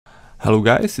Hello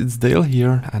guys, it's Dale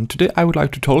here, and today I would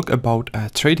like to talk about a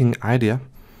trading idea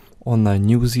on the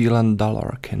New Zealand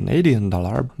dollar, Canadian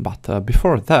dollar, but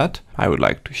before that I would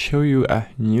like to show you a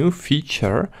new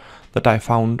feature that I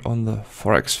found on the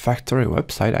Forex Factory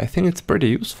website. I think it's pretty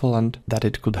useful and that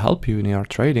it could help you in your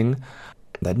trading.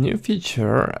 That new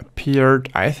feature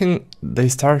appeared, I think they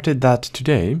started that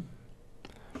today,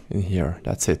 in here,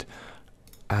 that's it.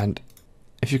 And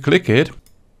if you click it,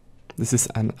 this is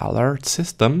an alert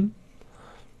system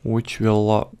which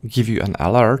will give you an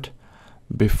alert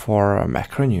before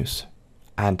macro news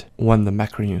and when the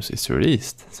macro news is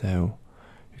released. So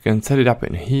you can set it up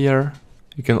in here.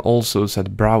 You can also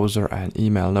set browser and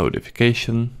email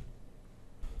notification.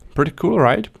 Pretty cool,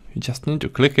 right? You just need to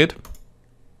click it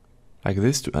like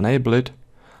this to enable it,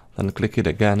 then click it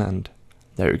again and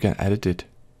there you can edit it.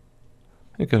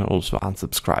 You can also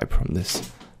unsubscribe from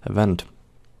this event.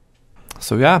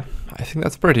 So yeah, I think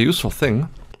that's a pretty useful thing.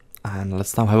 And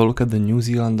let's now have a look at the New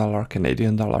Zealand dollar,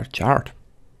 Canadian dollar chart.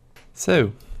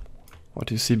 So,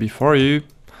 what you see before you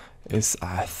is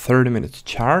a 30-minute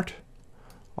chart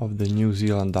of the New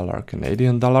Zealand dollar,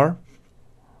 Canadian dollar.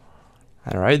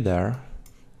 And right there,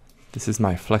 this is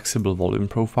my flexible volume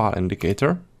profile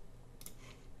indicator.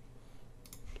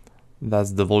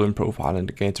 That's the volume profile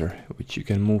indicator, which you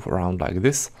can move around like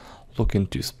this, look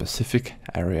into specific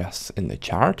areas in the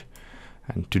chart.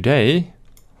 And today,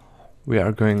 we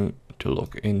are going to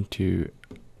look into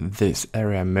this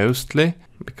area mostly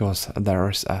because there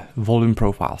is a volume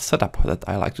profile setup that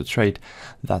I like to trade.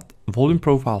 That volume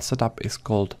profile setup is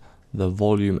called the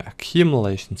volume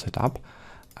accumulation setup,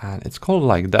 and it's called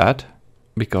like that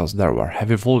because there were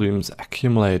heavy volumes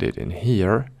accumulated in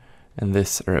here in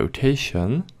this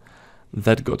rotation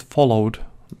that got followed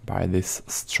by this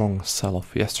strong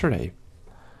sell-off yesterday.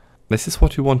 This is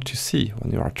what you want to see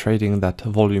when you are trading that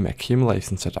volume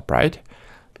accumulation setup, right?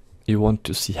 You want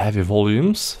to see heavy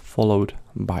volumes followed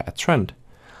by a trend.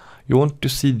 You want to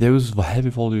see those heavy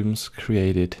volumes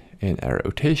created in a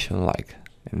rotation, like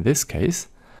in this case.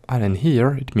 And in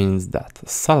here, it means that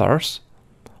sellers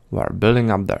were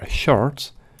building up their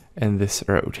shorts in this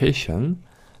rotation,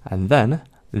 and then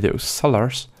those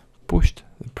sellers pushed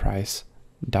the price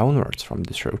downwards from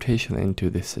this rotation into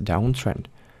this downtrend,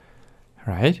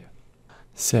 right?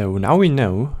 So now we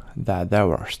know that there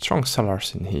were strong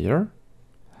sellers in here,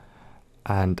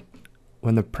 and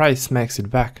when the price makes it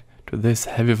back to this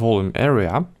heavy volume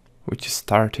area, which is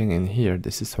starting in here,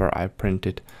 this is where I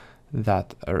printed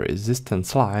that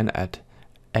resistance line at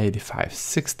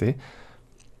 85.60,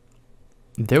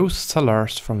 those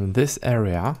sellers from this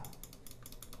area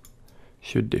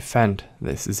should defend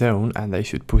this zone and they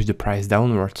should push the price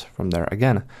downwards from there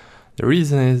again. The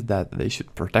reason is that they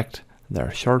should protect their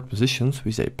short positions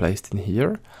which they placed in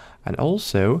here, and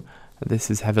also this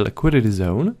is heavy liquidity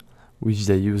zone which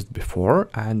they used before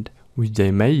and which they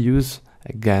may use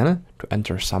again to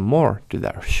enter some more to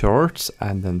their shorts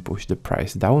and then push the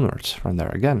price downwards from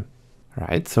there again,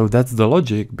 right? So that's the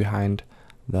logic behind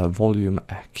the volume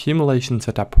accumulation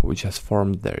setup which has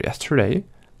formed there yesterday.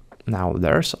 Now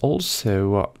there's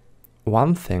also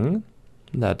one thing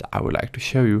that I would like to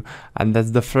show you, and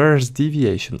that's the first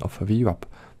deviation of a VWAP.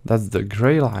 That's the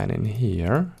gray line in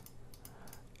here,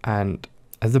 and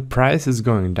as the price is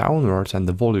going downwards and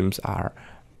the volumes are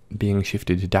being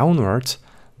shifted downwards,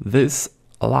 this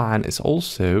line is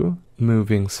also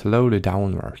moving slowly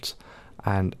downwards.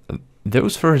 And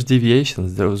those first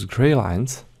deviations, those gray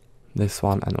lines, this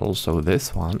one and also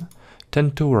this one,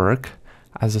 tend to work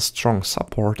as a strong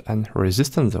support and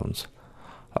resistance zones.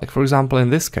 Like for example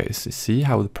in this case, you see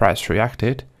how the price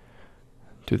reacted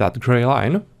to that gray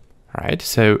line, right?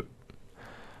 So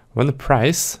when the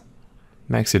price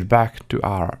makes it back to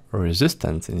our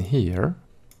resistance in here,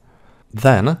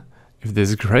 then if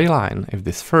this gray line, if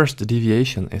this first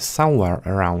deviation is somewhere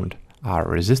around our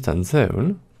resistance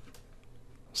zone,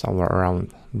 somewhere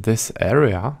around this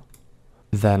area,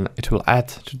 then it will add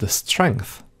to the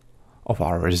strength of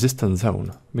our resistance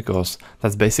zone, because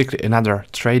that's basically another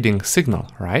trading signal,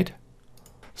 right?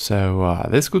 So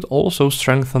this could also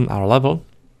strengthen our level,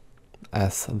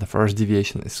 as the first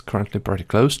deviation is currently pretty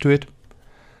close to it.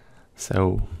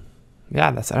 So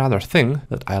yeah, that's another thing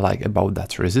that I like about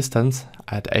that resistance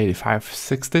at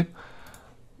 85.60.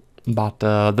 But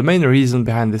the main reason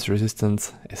behind this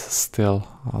resistance is still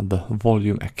the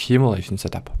volume accumulation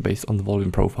setup based on the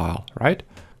volume profile, right?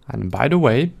 And by the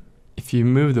way, if you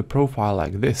move the profile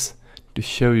like this to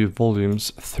show you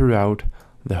volumes throughout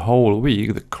the whole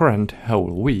week, the current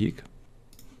whole week,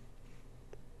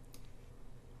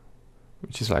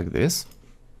 which is like this,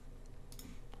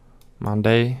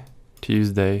 Monday,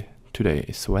 Tuesday, today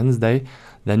is Wednesday,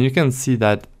 then you can see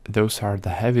that those are the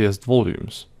heaviest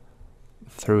volumes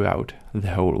throughout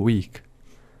the whole week.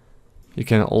 You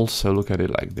can also look at it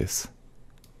like this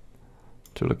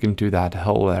to look into that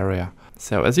whole area.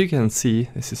 So as you can see,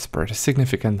 this is pretty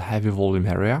significant heavy volume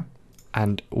area,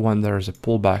 and when there's a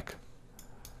pullback,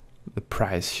 the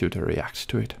price should react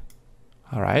to it.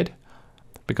 All right,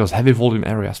 because heavy volume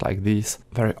areas like these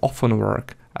very often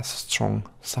work as strong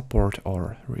support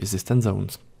or resistance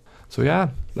zones. So yeah,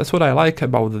 that's what I like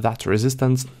about that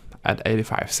resistance at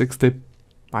 85.60.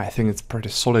 I think it's a pretty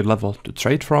solid level to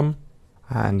trade from.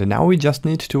 And now we just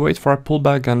need to wait for a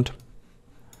pullback and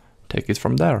take it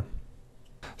from there.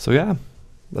 So yeah,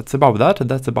 that's about that.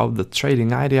 That's about the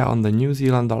trading idea on the New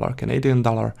Zealand dollar, Canadian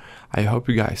dollar. I hope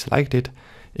you guys liked it.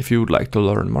 If you would like to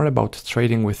learn more about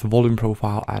trading with volume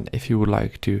profile, and if you would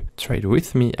like to trade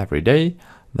with me every day,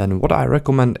 then what I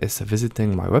recommend is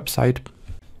visiting my website.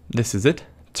 This is it,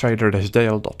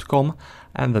 trader-dale.com,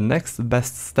 and the next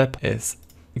best step is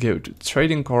go to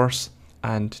trading course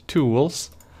and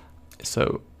tools.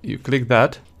 So you click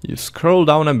that, you scroll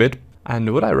down a bit,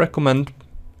 and what I recommend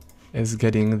is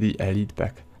getting the Elite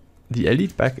Pack. The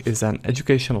Elite Pack is an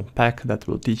educational pack that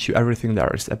will teach you everything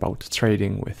there is about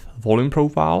trading with volume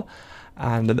profile,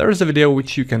 and there is a video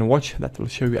which you can watch that will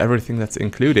show you everything that's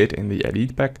included in the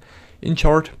Elite Pack. In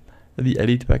short, the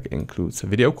Elite Pack includes a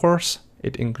video course,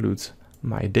 it includes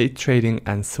my day trading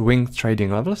and swing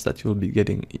trading levels that you'll be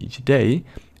getting each day.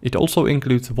 It also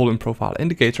includes volume profile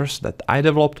indicators that I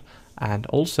developed, and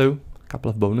also a couple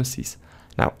of bonuses.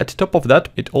 Now at the top of that,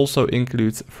 it also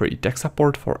includes free tech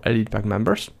support for Elite Pack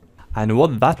members. And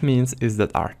what that means is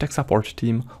that our tech support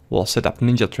team will set up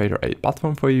NinjaTrader 8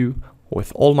 platform for you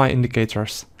with all my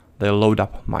indicators. They'll load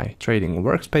up my trading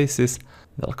workspaces,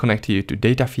 they'll connect you to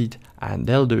data feed, and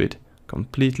they'll do it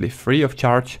completely free of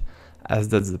charge, as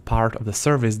that's the part of the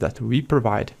service that we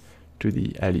provide to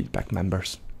the Elite Pack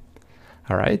members.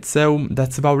 Alright, so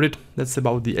that's about it. That's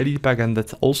about the Elite Pack, and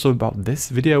that's also about this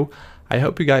video. I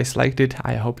hope you guys liked it,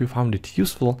 I hope you found it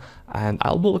useful, and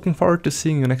I'll be looking forward to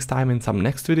seeing you next time in some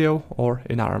next video or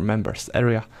in our members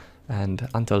area. And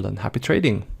until then, happy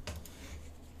trading!